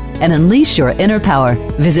problems, and unleash your inner power.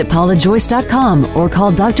 Visit paulajoyce.com or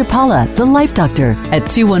call Dr. Paula, the Life Doctor, at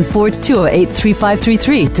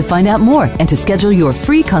 214-208-3533 to find out more and to schedule your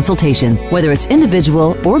free consultation. Whether it's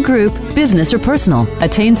individual or group, business or personal,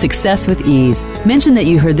 attain success with ease. Mention that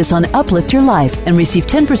you heard this on Uplift Your Life and receive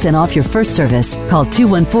 10% off your first service. Call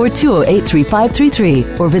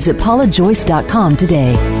 214-208-3533 or visit paulajoyce.com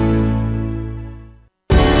today.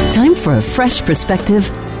 for a fresh perspective?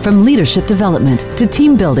 From leadership development to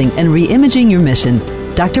team building and re-imaging your mission,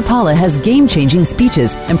 Dr. Paula has game-changing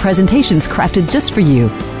speeches and presentations crafted just for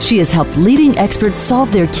you. She has helped leading experts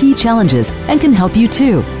solve their key challenges and can help you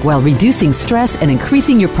too, while reducing stress and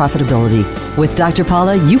increasing your profitability. With Dr.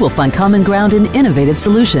 Paula, you will find common ground in innovative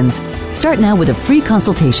solutions. Start now with a free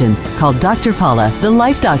consultation. Call Dr. Paula, the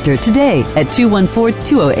Life Doctor, today at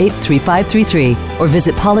 214-208-3533 or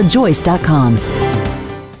visit paulajoyce.com.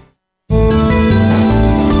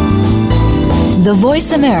 The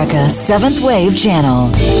Voice America 7th Wave Channel.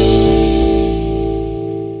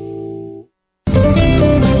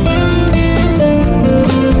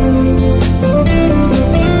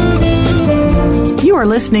 You are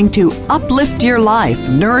listening to Uplift Your Life,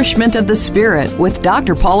 Nourishment of the Spirit with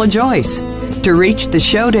Dr. Paula Joyce. To reach the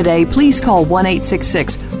show today, please call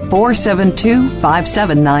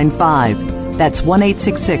 1-866-472-5795. That's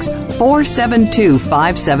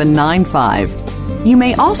 1-866-472-5795. You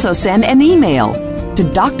may also send an email to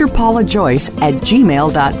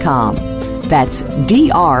drpaulajoyce@gmail.com. That's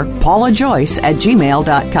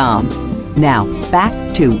drpaulajoyce@gmail.com. Now,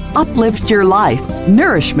 back to Uplift Your Life,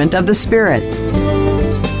 Nourishment of the Spirit.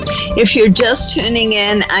 If you're just tuning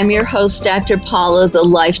in, I'm your host, Dr. Paula, the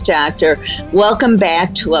Life Doctor. Welcome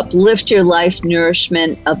back to Uplift Your Life,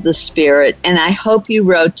 Nourishment of the Spirit. And I hope you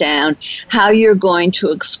wrote down how you're going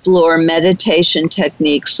to explore meditation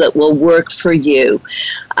techniques that will work for you.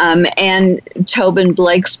 And Tobin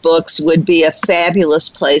Blake's books would be a fabulous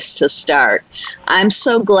place to start. I'm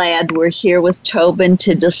so glad we're here with Tobin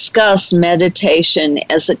to discuss meditation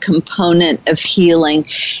as a component of healing.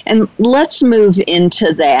 And let's move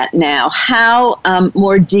into that now. How,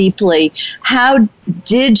 more deeply, how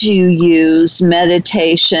did you use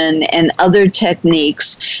meditation and other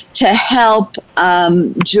techniques to help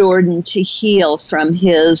Jordan to heal from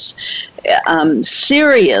his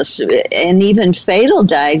serious and even fatal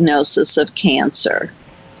diagnosis of cancer?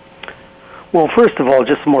 Well, first of all,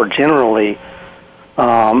 just more generally,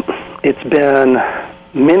 it's been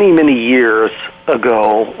many, many years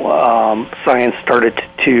ago, science started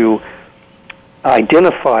to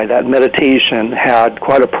identify that meditation had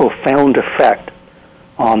quite a profound effect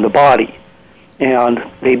on the body. And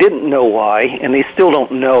they didn't know why, and they still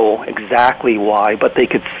don't know exactly why, but they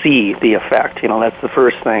could see the effect. You know, that's the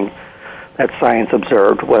first thing that science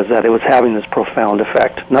observed, was that it was having this profound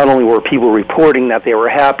effect. Not only were people reporting that they were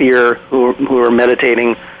happier who were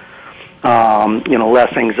meditating,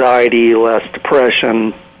 less anxiety, less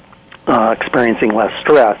depression, experiencing less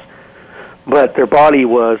stress, but their body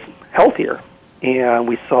was healthier. And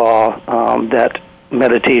we saw that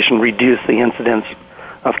meditation reduced the incidence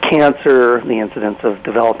of cancer, the incidence of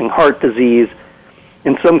developing heart disease.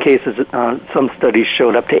 In some cases, some studies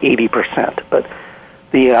showed up to 80%. But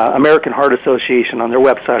the American Heart Association, on their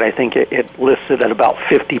website, I think it lists it at about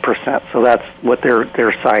 50%. So that's what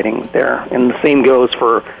they're citing there. And the same goes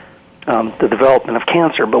for the development of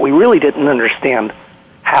cancer. But we really didn't understand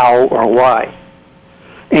how or why.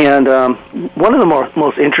 And one of the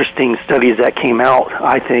most interesting studies that came out,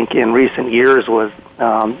 I think, in recent years was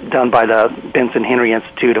done by the Benson Henry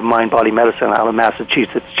Institute of Mind-Body Medicine out of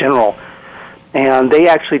Massachusetts General. And they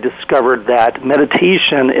actually discovered that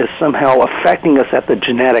meditation is somehow affecting us at the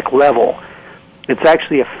genetic level. It's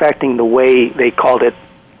actually affecting the way, they called it,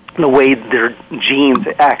 the way their genes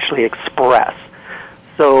actually express.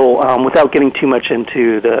 So without getting too much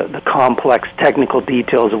into the complex technical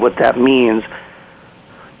details of what that means,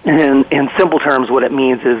 in simple terms, what it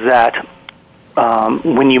means is that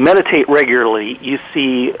when you meditate regularly, you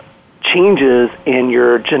see changes in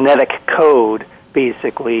your genetic code,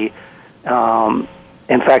 basically. In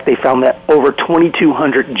fact, they found that over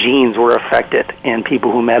 2,200 genes were affected in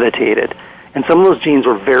people who meditated. And some of those genes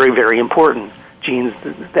were very, very important. Genes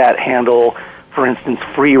that handle, for instance,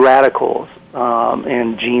 free radicals,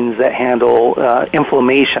 and genes that handle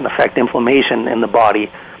inflammation, affect inflammation in the body.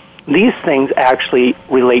 These things actually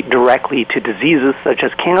relate directly to diseases such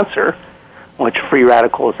as cancer, which free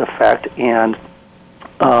radicals affect, and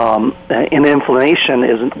inflammation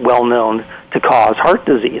is well known to cause heart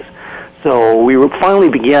disease. So we finally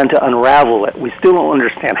began to unravel it. We still don't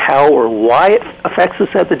understand how or why it affects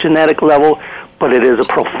us at the genetic level, but it is a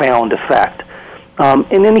profound effect.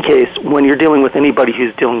 In any case, when you're dealing with anybody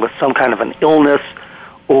who's dealing with some kind of an illness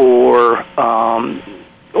or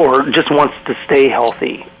just wants to stay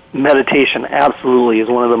healthy, meditation absolutely is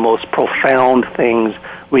one of the most profound things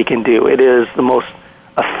we can do. It is the most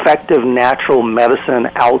effective natural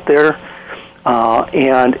medicine out there,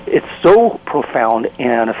 and it's so profound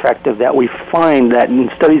and effective that we find that,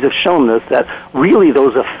 and studies have shown this, that really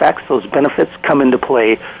those effects, those benefits come into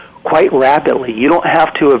play quite rapidly. You don't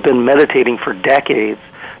have to have been meditating for decades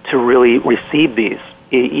to really receive these.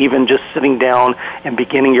 Even just sitting down and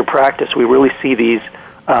beginning your practice, we really see these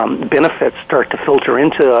benefits start to filter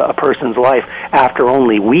into a person's life after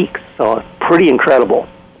only weeks. So it's pretty incredible.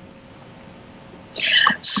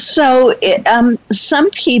 So some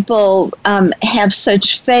people have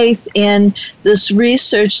such faith in this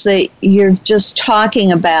research that you're just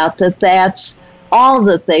talking about, that's all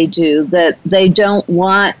that they do, that they don't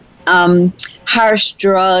want harsh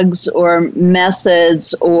drugs or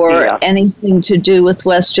methods or anything to do with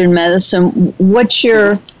Western medicine. What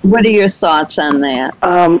are your thoughts on that?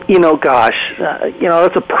 That's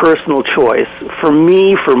a personal choice. For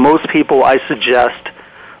me, for most people, I suggest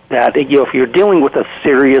that if you're dealing with a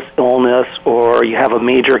serious illness or you have a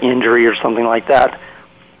major injury or something like that,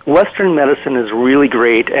 Western medicine is really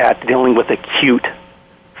great at dealing with acute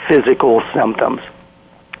physical symptoms.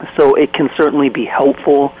 So it can certainly be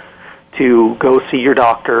helpful to go see your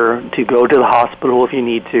doctor, to go to the hospital if you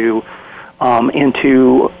need to, and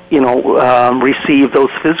to receive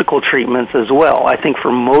those physical treatments as well. I think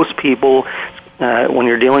for most people, when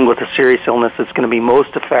you're dealing with a serious illness, it's going to be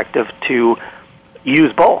most effective to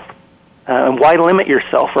use both. And why limit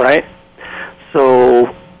yourself, right?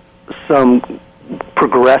 So some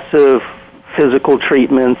progressive physical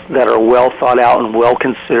treatments that are well thought out and well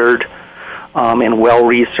considered and well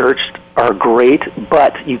researched are great,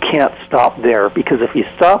 but you can't stop there, because if you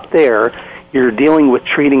stop there, you're dealing with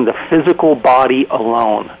treating the physical body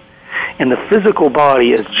alone. And the physical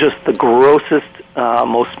body is just the grossest,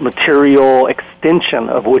 most material extension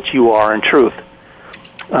of what you are in truth.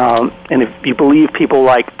 And if you believe people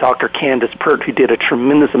like Dr. Candace Pert, who did a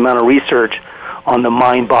tremendous amount of research on the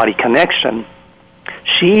mind-body connection,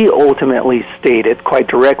 she ultimately stated quite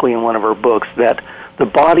directly in one of her books that the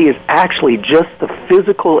body is actually just the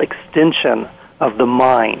physical extension of the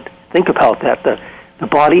mind. Think about that. The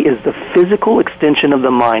body is the physical extension of the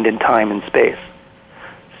mind in time and space.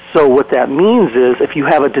 So what that means is if you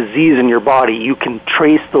have a disease in your body, you can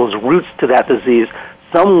trace those roots to that disease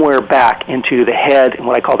somewhere back into the head, and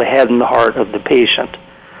what I call the head and the heart of the patient,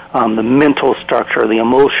 the mental structure, the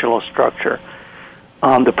emotional structure.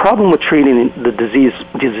 The problem with treating the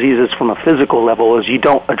diseases from a physical level is you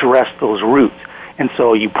don't address those roots. And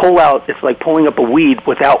so you pull out, it's like pulling up a weed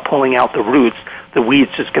without pulling out the roots. The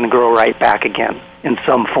weed's just going to grow right back again in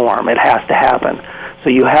some form. It has to happen.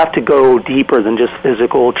 So you have to go deeper than just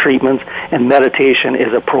physical treatments, and meditation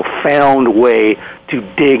is a profound way to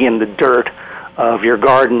dig in the dirt of your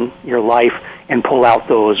garden, your life, and pull out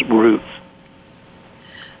those roots.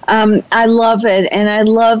 I love it, and I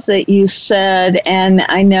love that you said, and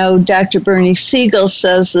I know Dr. Bernie Siegel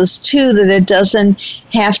says this too, that it doesn't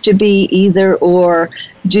have to be either or,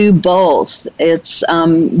 do both. It's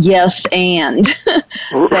yes and.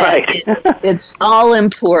 Right. It's all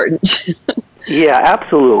important. Yeah,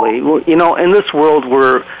 absolutely. Well, in this world,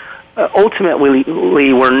 ultimately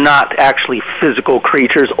we're not actually physical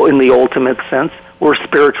creatures in the ultimate sense. We're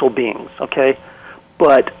spiritual beings, okay?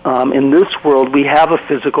 But in this world, we have a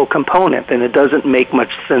physical component, and it doesn't make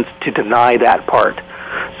much sense to deny that part.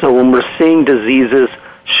 So when we're seeing diseases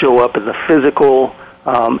show up in the physical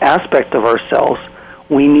aspect of ourselves,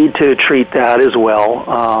 we need to treat that as well.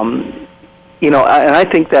 And I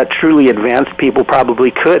think that truly advanced people probably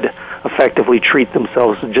could effectively treat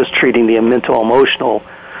themselves just treating the mental, emotional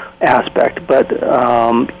aspect. But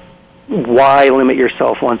why limit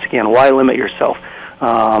yourself once again? Why limit yourself?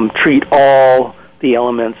 Treat all the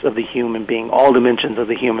elements of the human being, all dimensions of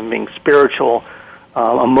the human being, spiritual,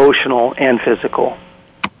 emotional, and physical.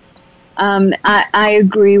 I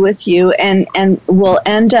agree with you, and we'll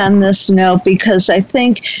end on this note, because I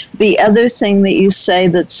think the other thing that you say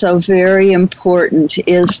that's so very important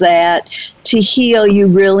is that to heal, you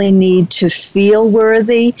really need to feel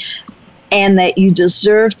worthy, and that you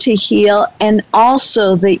deserve to heal, and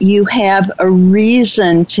also that you have a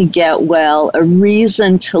reason to get well, a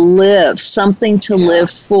reason to live, something to live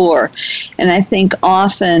for. And I think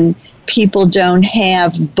often people don't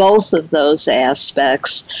have both of those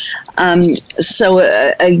aspects. So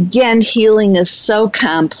again, healing is so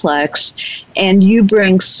complex, and you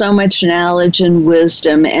bring so much knowledge and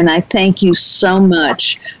wisdom, and I thank you so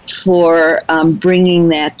much for bringing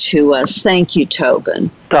that to us. Thank you, Tobin.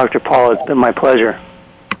 Dr. Paula, it's been my pleasure.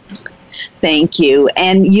 Thank you.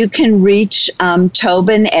 And you can reach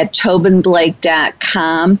Tobin at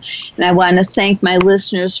tobinblake.com. And I want to thank my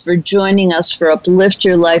listeners for joining us for Uplift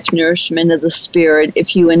Your Life Nourishment of the Spirit.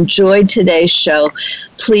 If you enjoyed today's show,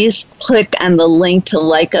 please click on the link to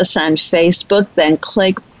like us on Facebook, then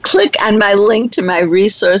click click on my link to my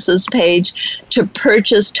resources page to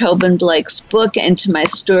purchase Tobin Blake's book and to my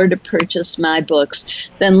store to purchase my books.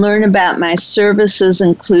 Then learn about my services,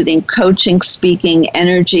 including coaching, speaking,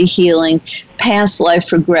 energy healing, past life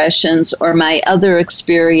regressions, or my other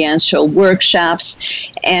experiential workshops.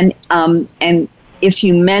 And if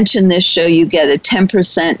you mention this show, you get a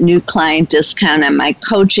 10% new client discount on my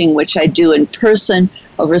coaching, which I do in person,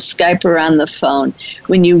 over Skype, or on the phone.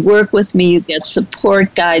 When you work with me, you get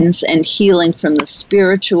support, guidance, and healing from the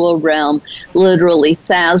spiritual realm. Literally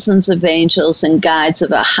thousands of angels and guides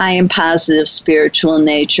of a high and positive spiritual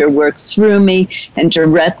nature work through me and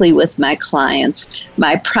directly with my clients.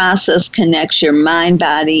 My process connects your mind,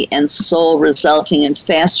 body, and soul, resulting in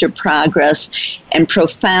faster progress and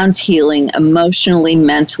profound healing emotionally,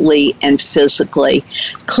 mentally, and physically.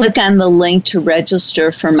 Click on the link to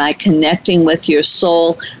register for my Connecting with Your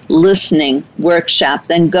Soul listening workshop.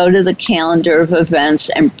 Then go to the calendar of events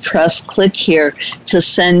and press click here to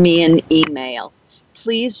send me an email.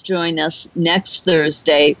 Please join us next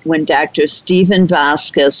Thursday when Dr. Stephen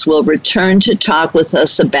Vasquez will return to talk with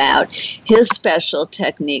us about his special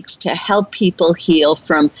techniques to help people heal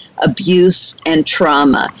from abuse and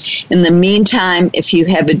trauma. In the meantime, if you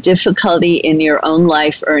have a difficulty in your own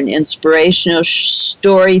life or an inspirational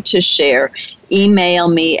story to share, email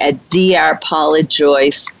me at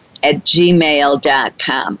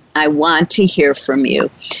drpaulajoyce@gmail.com. I want to hear from you.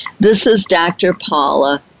 This is Dr.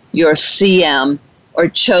 Paula, your CM, or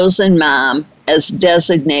chosen mom, as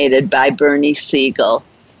designated by Bernie Siegel.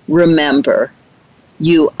 Remember,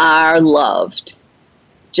 you are loved.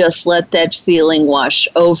 Just let that feeling wash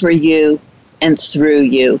over you and through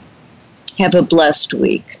you. Have a blessed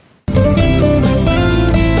week.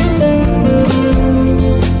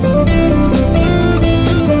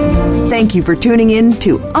 Thank you for tuning in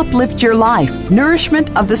to Uplift Your Life, Nourishment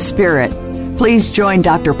of the Spirit. Please join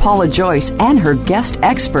Dr. Paula Joyce and her guest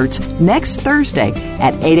experts next Thursday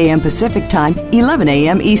at 8 a.m. Pacific Time, 11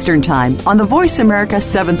 a.m. Eastern Time on the Voice America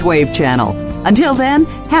 7th Wave channel. Until then,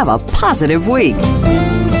 have a positive week.